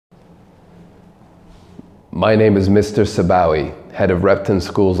My name is Mr. Sabawi, head of Repton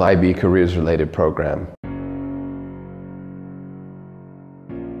School's IB Careers Related program.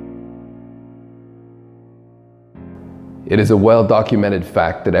 It is a well-documented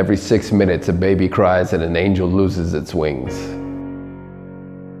fact that every 6 minutes a baby cries and an angel loses its wings.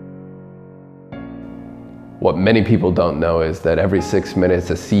 What many people don't know is that every 6 minutes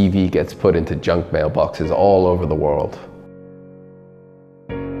a CV gets put into junk mailboxes all over the world.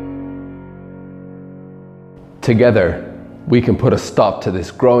 Together, we can put a stop to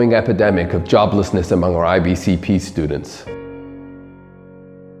this growing epidemic of joblessness among our IBCP students.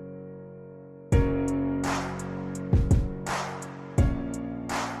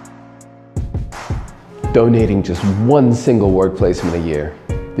 Donating just one single work placement a year,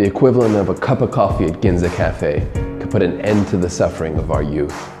 the equivalent of a cup of coffee at Ginza Cafe, could put an end to the suffering of our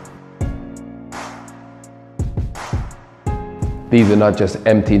youth. These are not just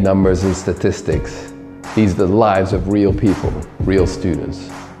empty numbers and statistics. These are the lives of real people, real students.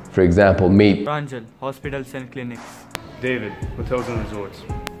 For example, meet Ranjal, hospitals and clinics. David, hotels and resorts.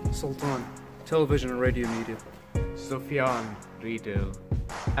 Sultan, television and radio media. Sufyan, retail.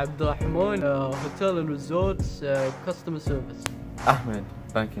 Abdurrahman, hotel and resorts, customer service. Ahmed,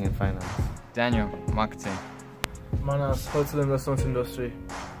 banking and finance. Daniel, marketing. Manas, hotel and restaurant industry.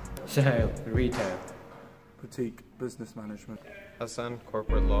 Suhail, retail. Pratik, business management. Hassan,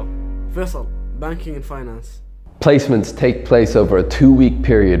 corporate law. Faisal, banking and finance. Placements take place over a 2-week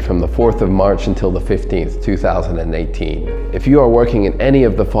period from the 4th of March until the 15th, 2018. If you are working in any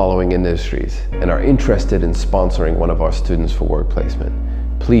of the following industries and are interested in sponsoring one of our students for work placement,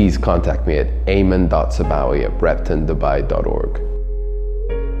 please contact me at ayman.sabawi@reptondubai.org.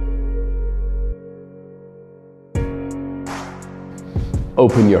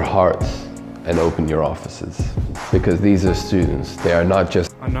 Open your hearts and open your offices, because these are students. They are not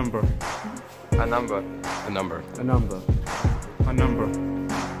just A number. A number. A number. A number. A number.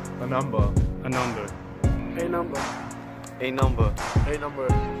 A number. A number. A number. A number. A number.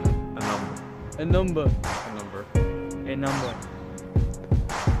 A number. A number. A number. A number.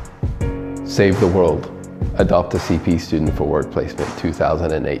 Save the world. Adopt a CP student for work placement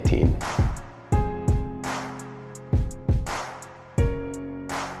 2018.